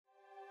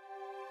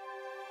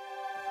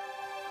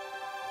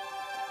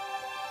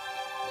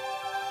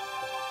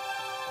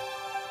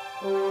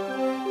Hi,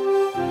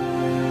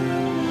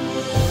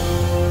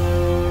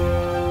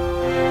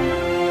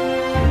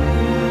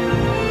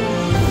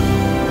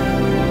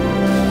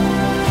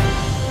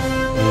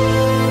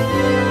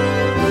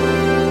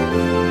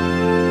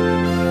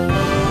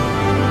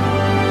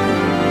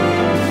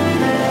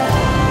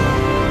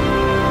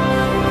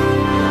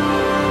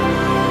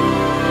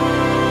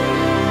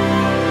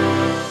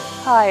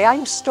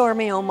 I'm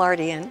Stormie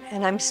Omartian,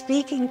 and I'm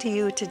speaking to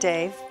you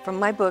today from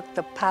my book,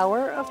 The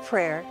Power of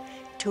Prayer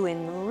to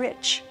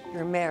Enrich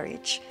Your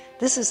Marriage.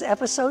 This is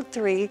episode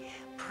 3,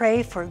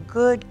 Pray for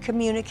Good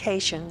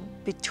Communication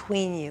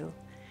Between You.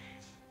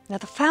 Now,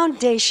 the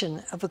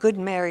foundation of a good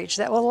marriage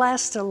that will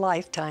last a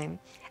lifetime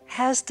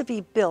has to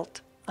be built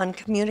on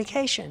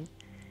communication.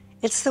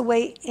 It's the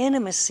way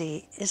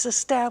intimacy is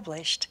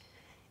established.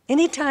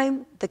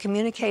 Anytime the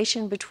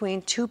communication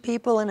between two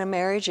people in a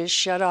marriage is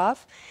shut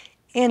off,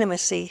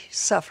 intimacy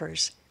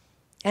suffers.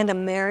 And a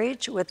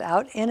marriage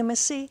without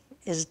intimacy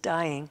is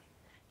dying.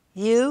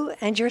 You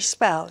and your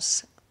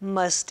spouse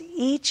must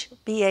each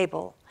be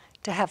able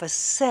to have a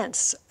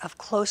sense of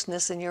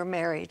closeness in your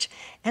marriage,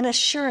 an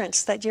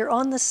assurance that you're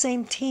on the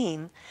same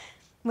team.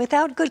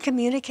 Without good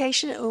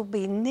communication, it will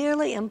be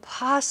nearly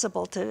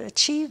impossible to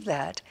achieve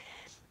that.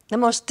 The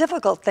most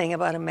difficult thing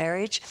about a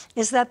marriage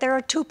is that there are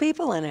two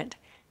people in it,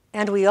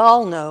 and we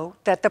all know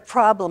that the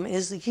problem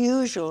is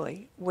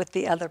usually with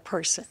the other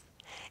person.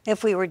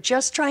 If we were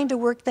just trying to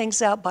work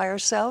things out by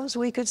ourselves,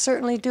 we could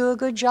certainly do a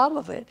good job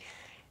of it.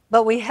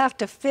 But we have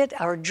to fit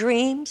our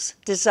dreams,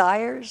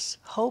 desires,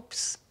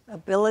 hopes,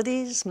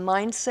 abilities,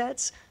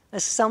 mindsets,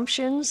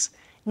 assumptions,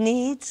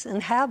 needs,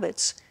 and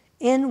habits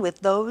in with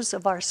those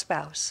of our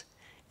spouse.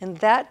 And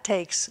that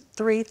takes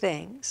 3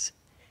 things: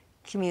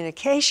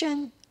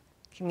 communication,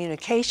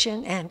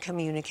 communication, and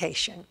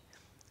communication.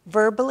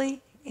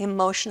 Verbally,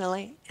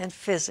 emotionally, and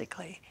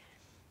physically.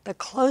 The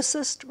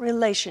closest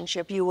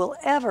relationship you will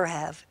ever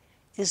have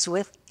is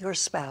with your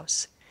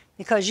spouse,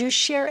 because you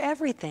share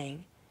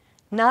everything.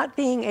 Not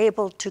being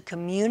able to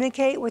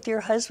communicate with your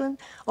husband,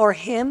 or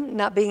him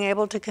not being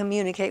able to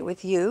communicate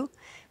with you,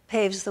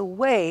 paves the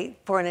way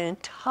for an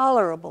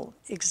intolerable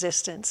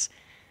existence.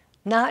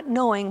 Not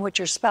knowing what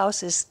your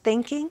spouse is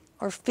thinking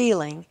or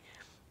feeling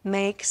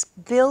makes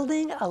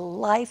building a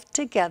life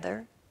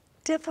together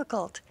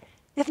difficult,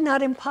 if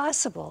not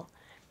impossible.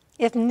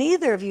 If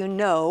neither of you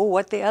know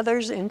what the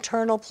other's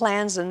internal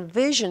plans and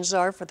visions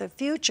are for the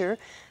future,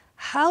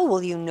 how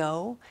will you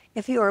know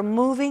if you are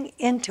moving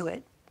into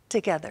it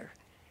together?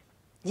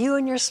 You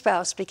and your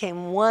spouse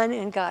became one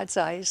in God's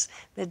eyes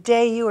the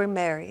day you were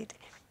married.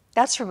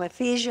 That's from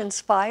Ephesians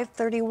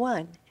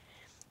 5:31.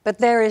 But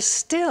there is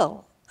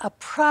still a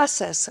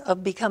process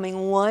of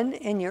becoming one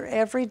in your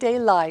everyday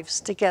lives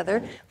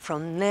together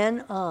from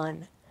then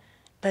on.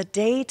 The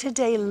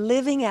day-to-day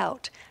living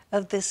out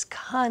of this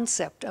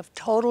concept of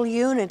total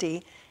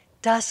unity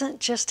doesn't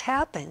just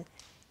happen.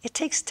 It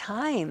takes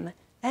time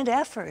and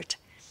effort.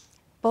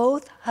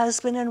 Both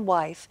husband and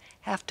wife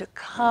have to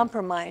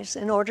compromise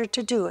in order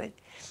to do it.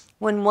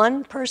 When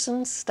one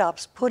person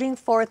stops putting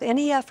forth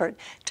any effort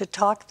to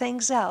talk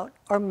things out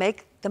or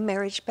make the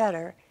marriage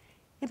better,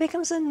 it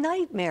becomes a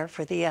nightmare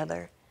for the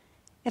other.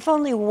 If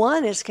only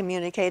one is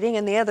communicating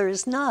and the other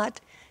is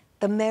not,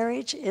 the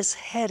marriage is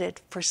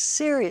headed for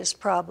serious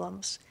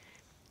problems.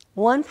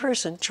 One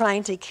person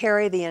trying to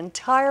carry the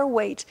entire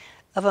weight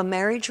of a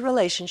marriage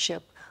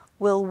relationship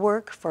will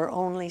work for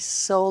only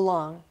so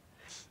long.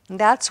 And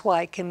that's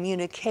why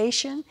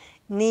communication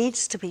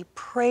needs to be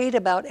prayed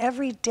about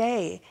every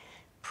day,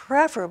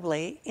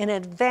 preferably in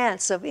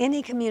advance of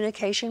any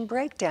communication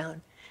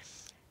breakdown.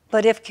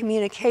 But if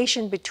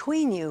communication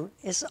between you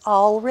is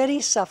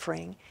already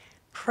suffering,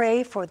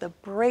 pray for the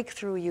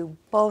breakthrough you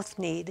both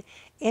need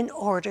in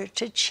order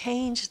to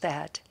change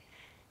that.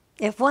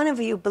 If one of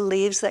you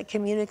believes that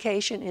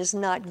communication is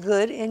not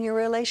good in your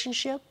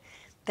relationship,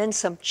 then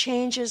some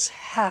changes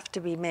have to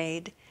be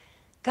made.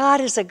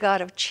 God is a God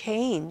of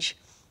change.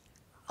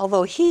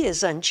 Although He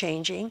is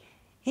unchanging,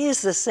 He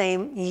is the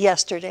same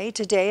yesterday,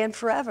 today, and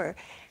forever.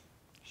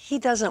 He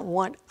doesn't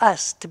want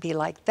us to be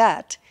like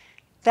that.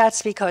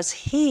 That's because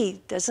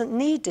He doesn't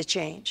need to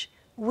change.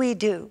 We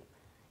do.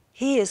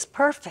 He is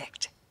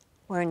perfect.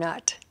 We're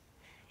not.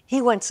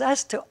 He wants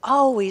us to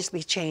always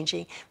be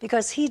changing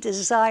because He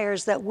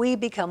desires that we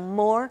become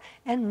more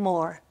and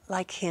more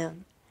like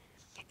Him.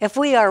 If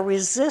we are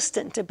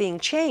resistant to being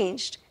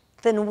changed,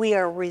 then we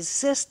are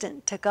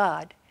resistant to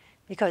God,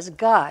 because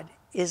God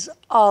is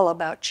all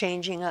about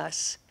changing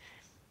us.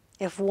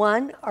 If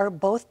one or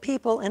both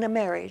people in a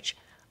marriage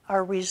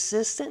are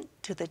resistant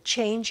to the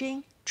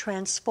changing,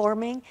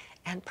 transforming,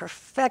 and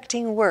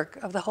perfecting work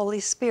of the Holy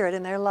Spirit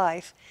in their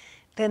life,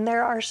 then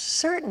there are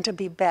certain to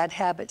be bad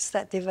habits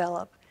that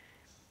develop.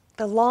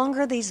 The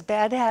longer these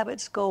bad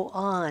habits go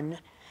on,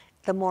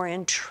 the more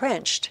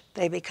entrenched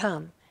they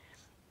become.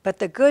 But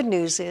the good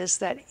news is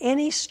that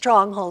any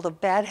stronghold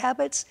of bad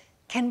habits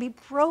can be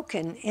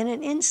broken in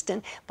an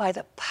instant by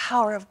the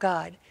power of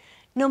God,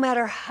 no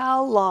matter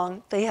how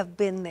long they have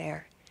been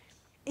there.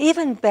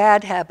 Even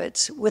bad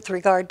habits with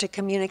regard to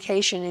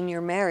communication in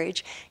your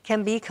marriage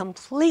can be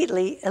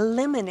completely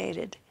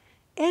eliminated.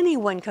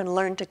 Anyone can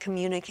learn to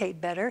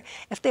communicate better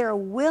if they are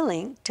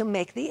willing to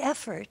make the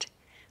effort.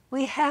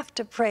 We have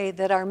to pray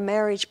that our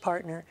marriage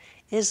partner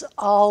is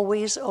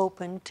always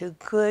open to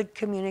good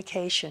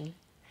communication.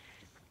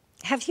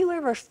 Have you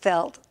ever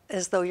felt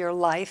as though your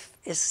life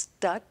is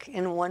stuck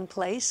in one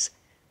place?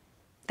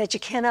 That you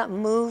cannot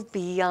move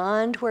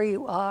beyond where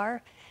you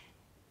are?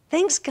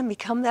 Things can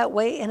become that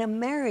way in a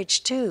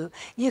marriage too.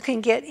 You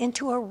can get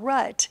into a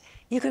rut.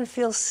 You can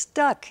feel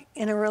stuck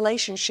in a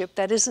relationship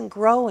that isn't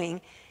growing,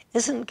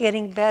 isn't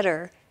getting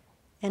better,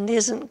 and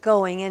isn't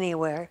going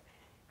anywhere.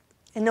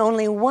 And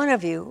only one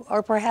of you,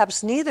 or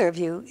perhaps neither of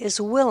you,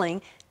 is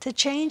willing to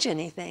change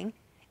anything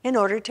in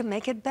order to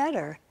make it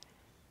better.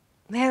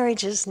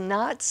 Marriage is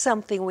not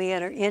something we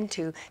enter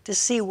into to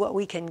see what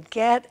we can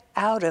get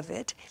out of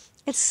it.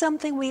 It's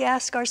something we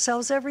ask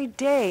ourselves every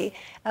day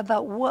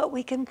about what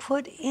we can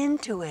put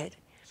into it.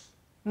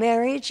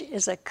 Marriage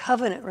is a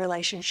covenant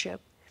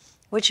relationship,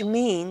 which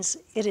means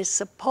it is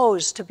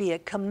supposed to be a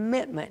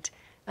commitment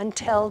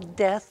until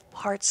death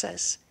parts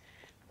us.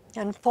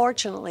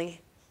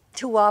 Unfortunately,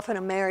 too often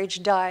a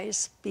marriage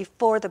dies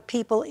before the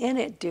people in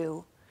it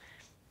do.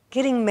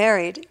 Getting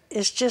married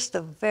is just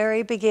the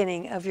very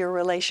beginning of your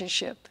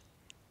relationship.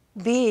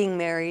 Being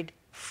married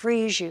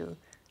frees you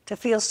to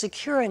feel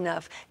secure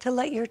enough to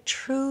let your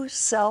true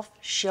self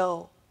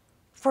show,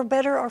 for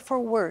better or for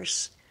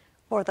worse,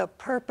 for the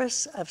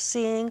purpose of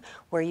seeing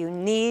where you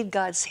need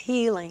God's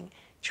healing,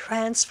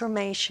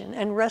 transformation,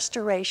 and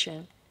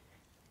restoration.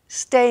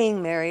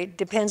 Staying married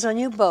depends on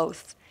you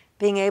both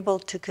being able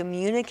to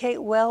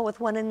communicate well with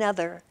one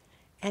another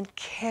and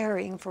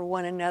caring for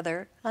one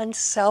another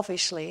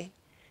unselfishly.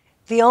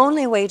 The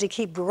only way to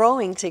keep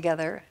growing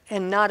together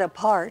and not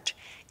apart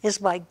is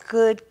by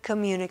good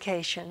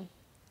communication.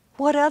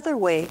 What other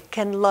way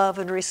can love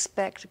and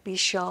respect be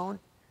shown?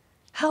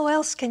 How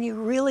else can you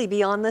really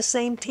be on the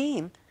same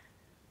team?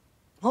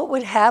 What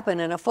would happen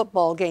in a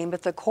football game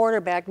if the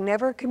quarterback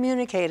never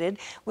communicated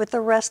with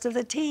the rest of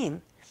the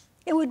team?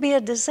 It would be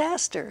a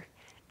disaster.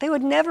 They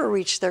would never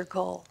reach their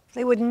goal.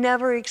 They would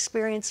never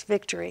experience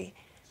victory.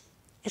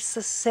 It's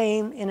the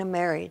same in a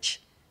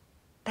marriage.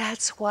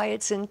 That's why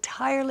it's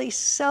entirely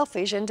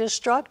selfish and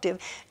destructive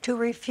to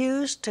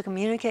refuse to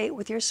communicate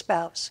with your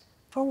spouse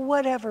for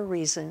whatever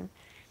reason.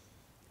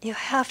 You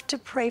have to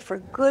pray for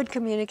good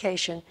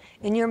communication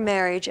in your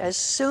marriage as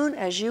soon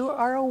as you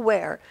are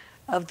aware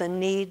of the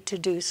need to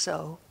do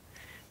so.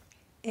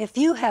 If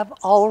you have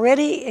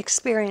already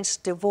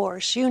experienced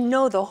divorce, you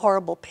know the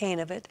horrible pain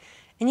of it,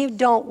 and you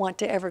don't want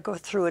to ever go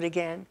through it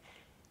again.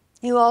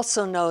 You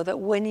also know that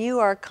when you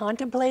are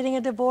contemplating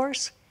a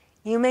divorce,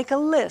 you make a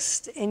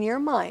list in your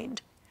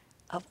mind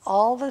of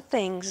all the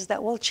things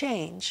that will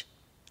change,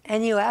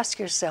 and you ask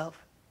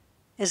yourself,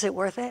 is it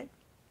worth it?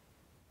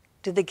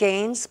 Do the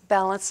gains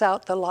balance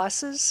out the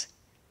losses?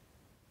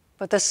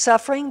 But the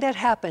suffering that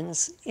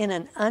happens in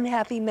an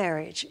unhappy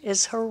marriage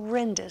is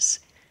horrendous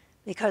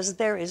because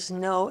there is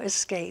no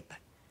escape.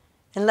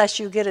 Unless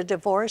you get a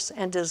divorce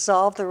and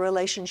dissolve the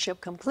relationship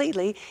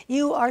completely,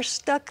 you are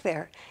stuck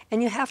there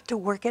and you have to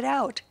work it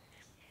out.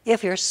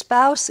 If your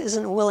spouse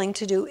isn't willing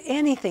to do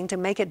anything to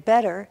make it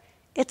better,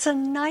 it's a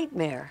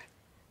nightmare.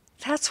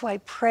 That's why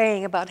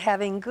praying about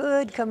having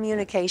good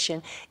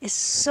communication is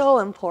so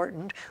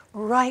important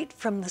right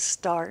from the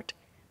start,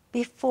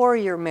 before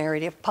you're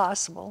married if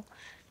possible.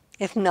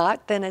 If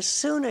not, then as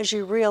soon as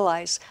you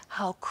realize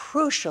how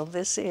crucial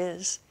this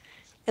is.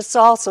 It's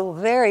also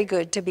very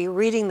good to be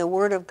reading the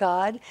Word of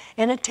God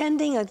and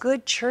attending a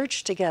good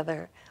church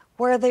together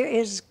where there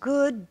is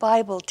good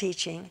Bible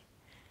teaching.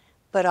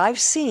 But I've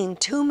seen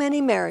too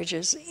many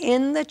marriages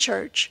in the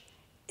church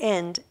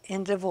end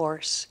in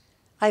divorce.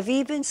 I've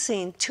even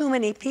seen too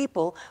many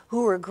people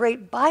who were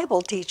great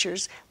Bible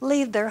teachers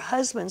leave their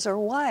husbands or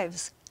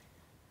wives.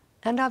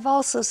 And I've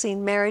also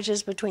seen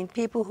marriages between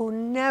people who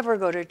never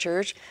go to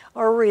church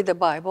or read the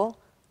Bible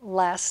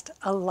last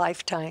a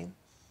lifetime.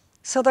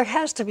 So there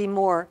has to be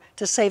more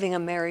to saving a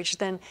marriage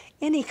than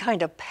any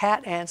kind of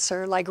pat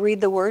answer like read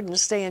the Word and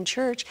stay in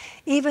church.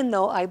 Even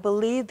though I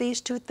believe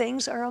these two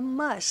things are a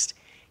must,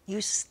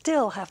 you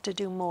still have to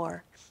do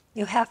more.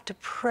 You have to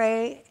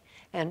pray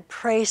and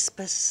pray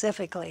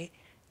specifically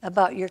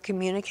about your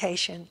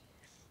communication,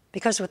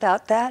 because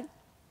without that,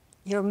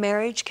 your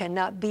marriage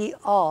cannot be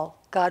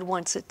all God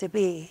wants it to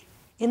be.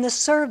 In the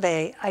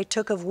survey I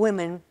took of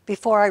women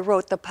before I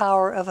wrote The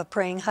Power of a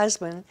Praying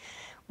Husband,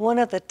 one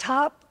of the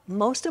top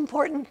most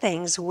important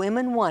things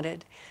women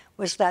wanted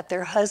was that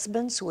their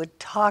husbands would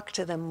talk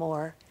to them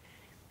more.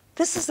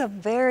 This is a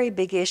very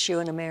big issue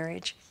in a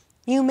marriage.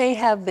 You may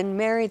have been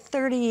married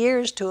 30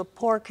 years to a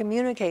poor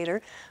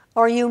communicator,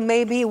 or you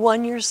may be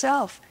one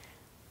yourself.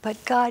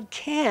 But God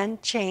can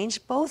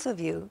change both of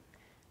you.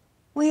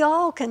 We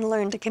all can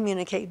learn to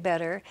communicate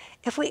better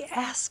if we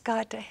ask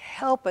God to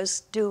help us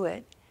do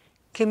it.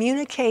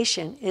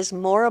 Communication is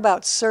more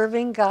about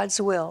serving God's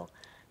will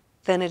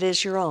than it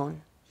is your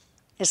own.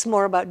 It's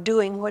more about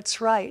doing what's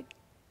right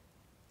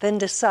than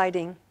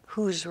deciding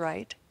who's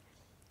right.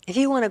 If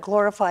you want to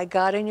glorify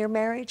God in your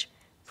marriage,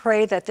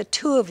 pray that the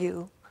two of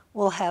you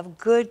will have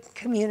good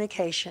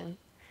communication.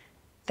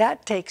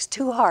 That takes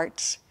two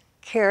hearts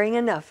caring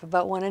enough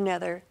about one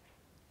another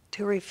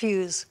to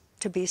refuse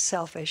to be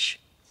selfish.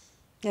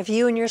 If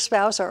you and your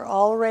spouse are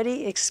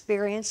already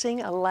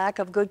experiencing a lack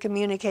of good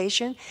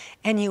communication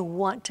and you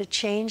want to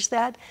change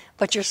that,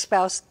 but your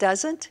spouse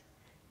doesn't,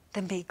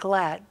 then be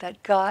glad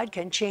that God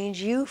can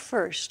change you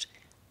first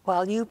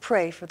while you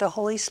pray for the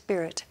Holy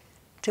Spirit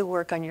to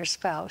work on your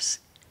spouse.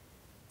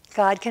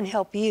 God can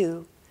help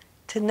you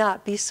to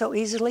not be so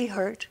easily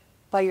hurt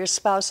by your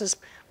spouse's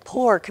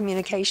poor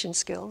communication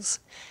skills.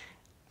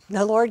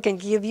 The Lord can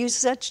give you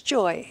such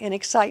joy and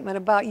excitement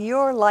about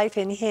your life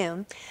in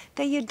Him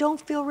that you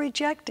don't feel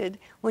rejected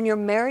when your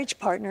marriage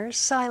partner is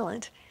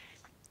silent.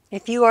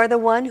 If you are the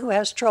one who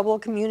has trouble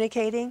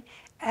communicating,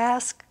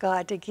 ask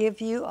God to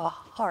give you a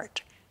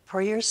heart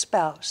for your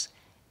spouse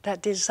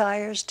that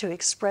desires to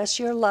express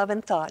your love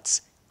and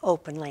thoughts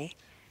openly.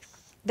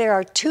 There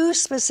are two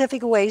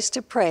specific ways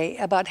to pray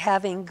about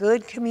having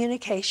good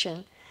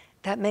communication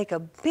that make a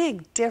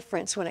big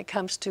difference when it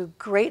comes to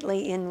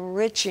greatly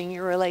enriching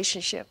your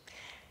relationship.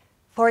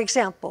 For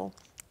example,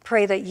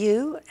 pray that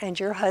you and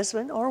your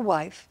husband or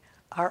wife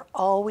are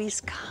always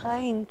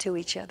kind to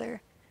each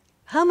other.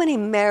 How many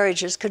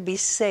marriages could be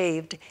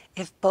saved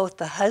if both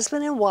the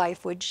husband and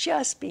wife would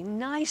just be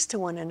nice to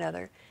one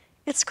another?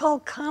 It's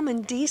called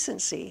common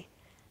decency.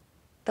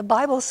 The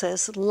Bible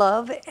says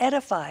love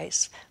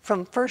edifies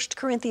from 1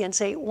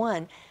 Corinthians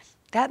 8:1.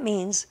 That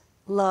means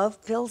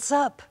love builds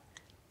up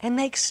and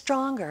makes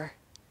stronger.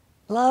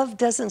 Love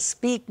doesn't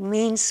speak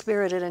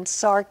mean-spirited and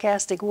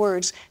sarcastic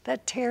words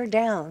that tear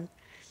down.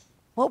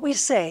 What we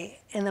say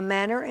and the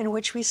manner in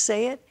which we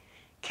say it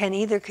can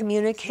either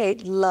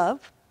communicate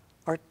love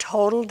or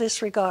total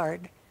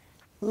disregard.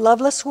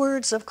 Loveless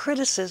words of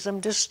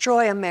criticism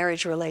destroy a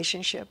marriage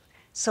relationship,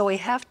 so we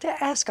have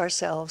to ask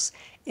ourselves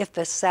if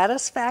the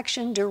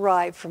satisfaction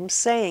derived from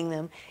saying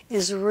them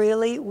is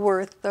really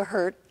worth the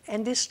hurt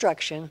and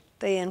destruction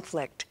they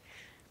inflict.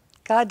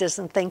 God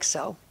doesn't think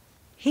so.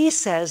 He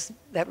says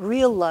that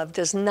real love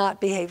does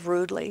not behave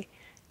rudely,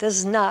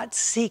 does not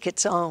seek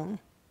its own,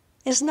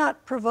 is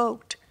not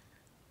provoked,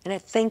 and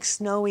it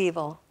thinks no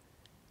evil.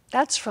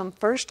 That's from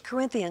 1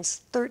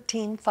 Corinthians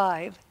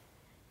 13:5.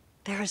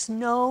 There is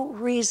no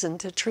reason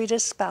to treat a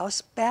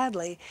spouse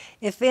badly.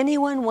 If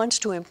anyone wants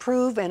to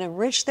improve and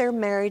enrich their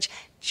marriage,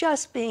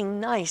 just being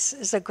nice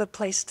is a good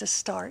place to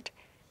start.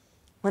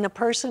 When a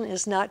person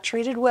is not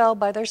treated well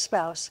by their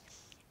spouse,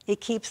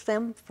 it keeps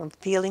them from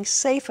feeling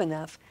safe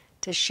enough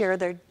to share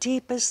their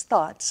deepest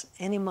thoughts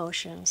and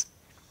emotions.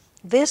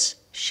 This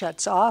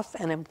shuts off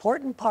an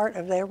important part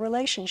of their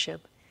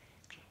relationship.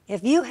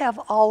 If you have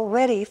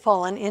already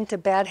fallen into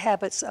bad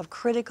habits of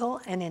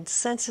critical and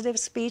insensitive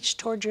speech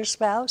toward your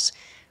spouse,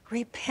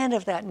 repent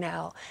of that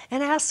now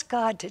and ask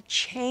God to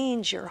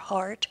change your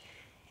heart.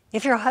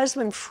 If your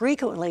husband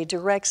frequently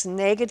directs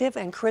negative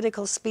and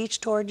critical speech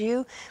toward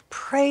you,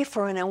 pray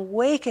for an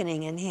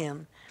awakening in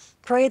him.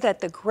 Pray that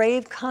the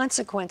grave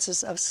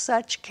consequences of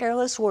such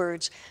careless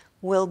words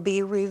will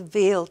be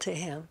revealed to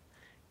him.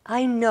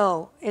 I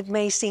know it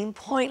may seem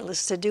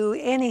pointless to do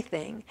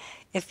anything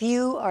if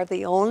you are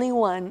the only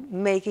one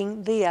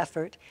making the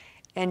effort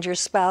and your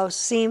spouse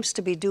seems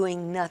to be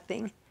doing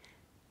nothing.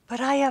 But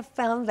I have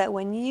found that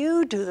when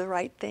you do the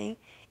right thing,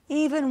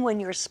 even when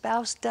your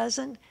spouse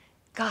doesn't,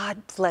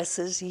 God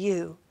blesses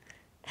you,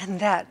 and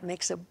that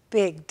makes a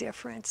big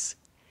difference.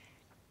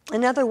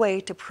 Another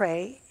way to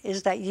pray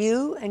is that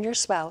you and your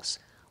spouse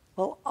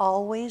will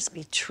always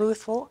be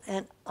truthful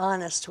and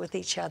honest with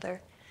each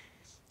other.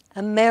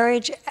 A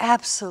marriage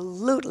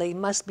absolutely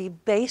must be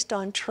based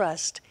on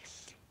trust.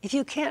 If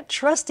you can't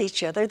trust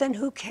each other, then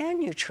who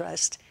can you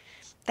trust?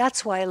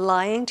 That's why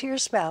lying to your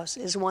spouse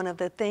is one of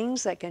the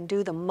things that can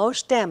do the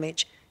most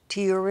damage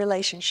to your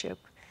relationship.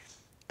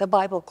 The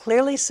Bible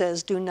clearly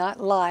says, do not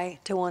lie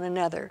to one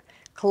another,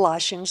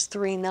 Colossians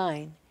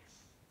 3:9.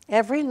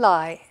 Every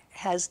lie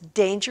has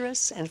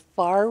dangerous and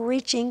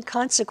far-reaching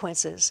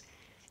consequences.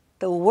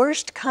 The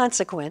worst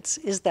consequence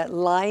is that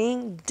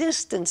lying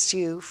distances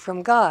you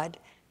from God.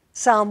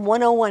 Psalm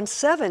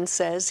 101:7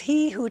 says,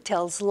 he who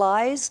tells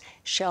lies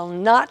shall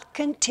not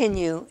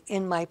continue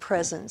in my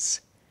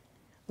presence.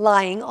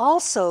 Lying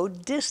also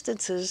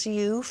distances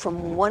you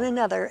from one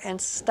another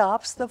and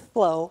stops the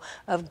flow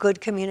of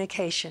good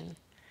communication.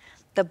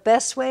 The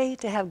best way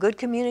to have good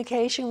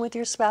communication with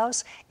your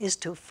spouse is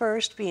to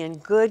first be in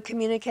good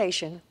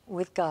communication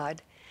with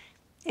God.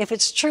 If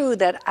it's true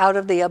that out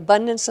of the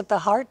abundance of the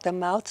heart the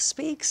mouth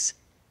speaks,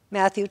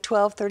 Matthew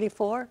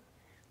 12:34,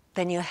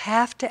 then you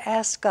have to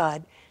ask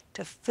God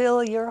to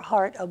fill your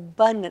heart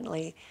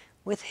abundantly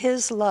with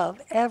His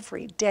love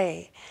every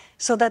day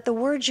so that the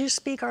words you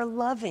speak are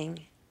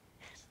loving.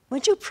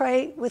 Would you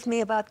pray with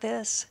me about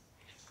this?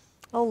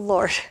 Oh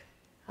Lord,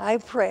 I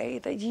pray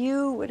that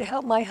you would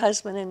help my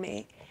husband and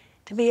me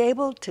to be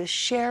able to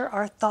share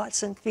our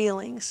thoughts and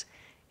feelings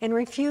and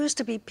refuse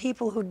to be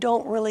people who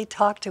don't really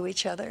talk to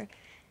each other.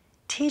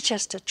 Teach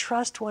us to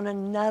trust one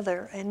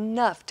another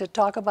enough to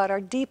talk about our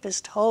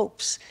deepest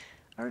hopes,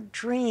 our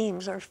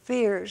dreams, our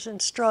fears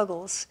and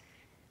struggles.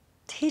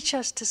 Teach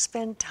us to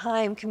spend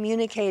time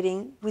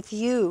communicating with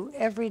you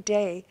every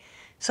day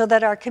so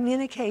that our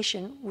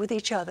communication with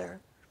each other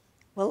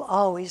will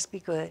always be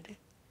good.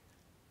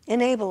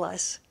 Enable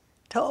us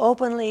to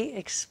openly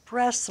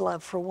express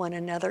love for one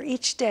another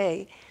each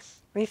day,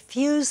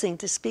 refusing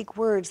to speak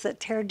words that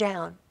tear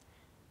down,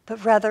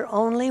 but rather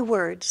only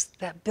words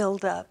that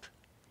build up.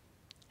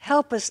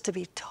 Help us to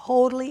be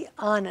totally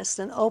honest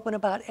and open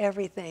about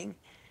everything.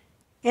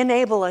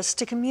 Enable us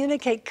to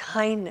communicate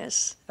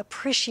kindness,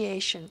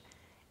 appreciation,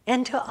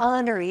 and to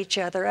honor each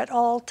other at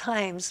all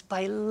times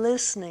by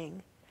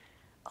listening.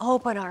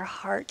 Open our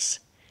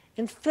hearts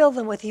and fill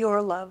them with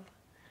your love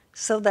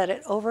so that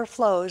it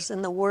overflows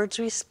in the words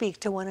we speak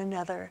to one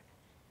another.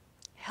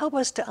 Help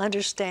us to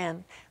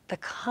understand the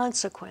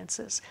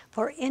consequences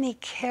for any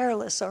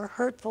careless or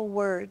hurtful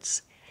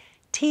words.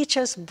 Teach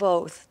us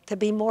both to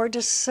be more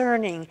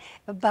discerning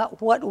about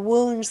what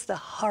wounds the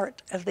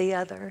heart of the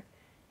other.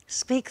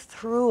 Speak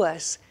through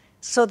us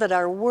so that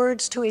our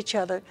words to each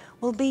other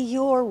will be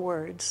your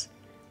words.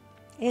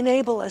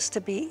 Enable us to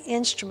be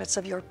instruments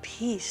of your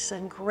peace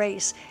and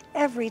grace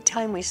every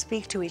time we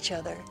speak to each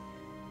other.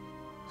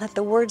 Let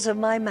the words of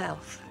my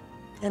mouth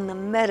and the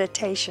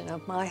meditation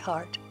of my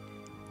heart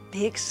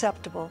be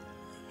acceptable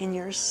in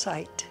your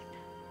sight.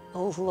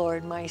 O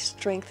Lord, my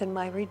strength and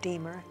my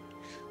Redeemer.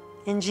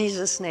 In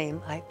Jesus' name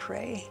I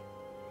pray.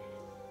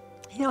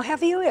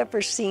 Have you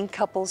ever seen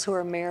couples who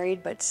are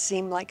married but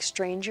seem like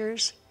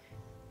strangers?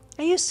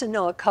 I used to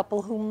know a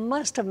couple who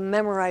must have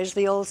memorized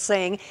the old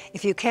saying,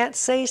 if you can't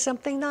say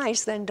something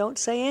nice, then don't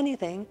say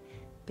anything,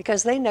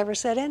 because they never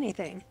said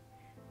anything,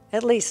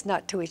 at least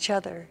not to each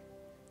other.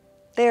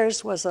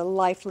 Theirs was a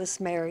lifeless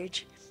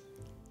marriage.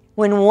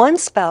 When one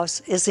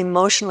spouse is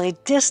emotionally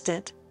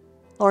distant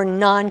or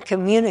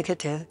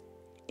non-communicative,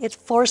 it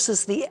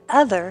forces the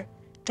other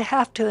to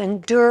have to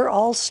endure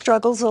all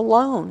struggles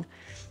alone.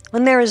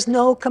 When there is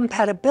no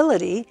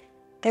compatibility,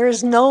 there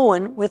is no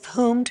one with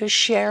whom to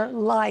share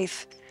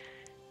life.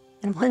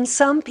 And when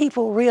some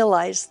people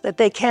realize that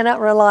they cannot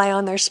rely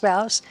on their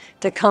spouse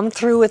to come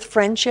through with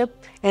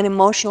friendship and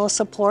emotional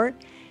support,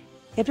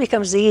 it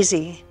becomes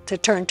easy to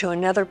turn to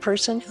another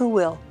person who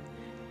will.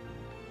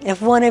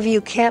 If one of you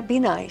can't be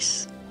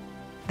nice,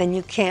 then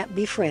you can't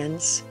be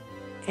friends,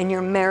 and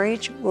your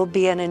marriage will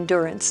be an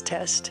endurance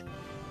test.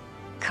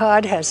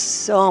 God has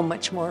so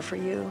much more for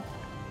you.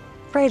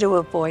 Pray to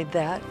avoid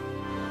that.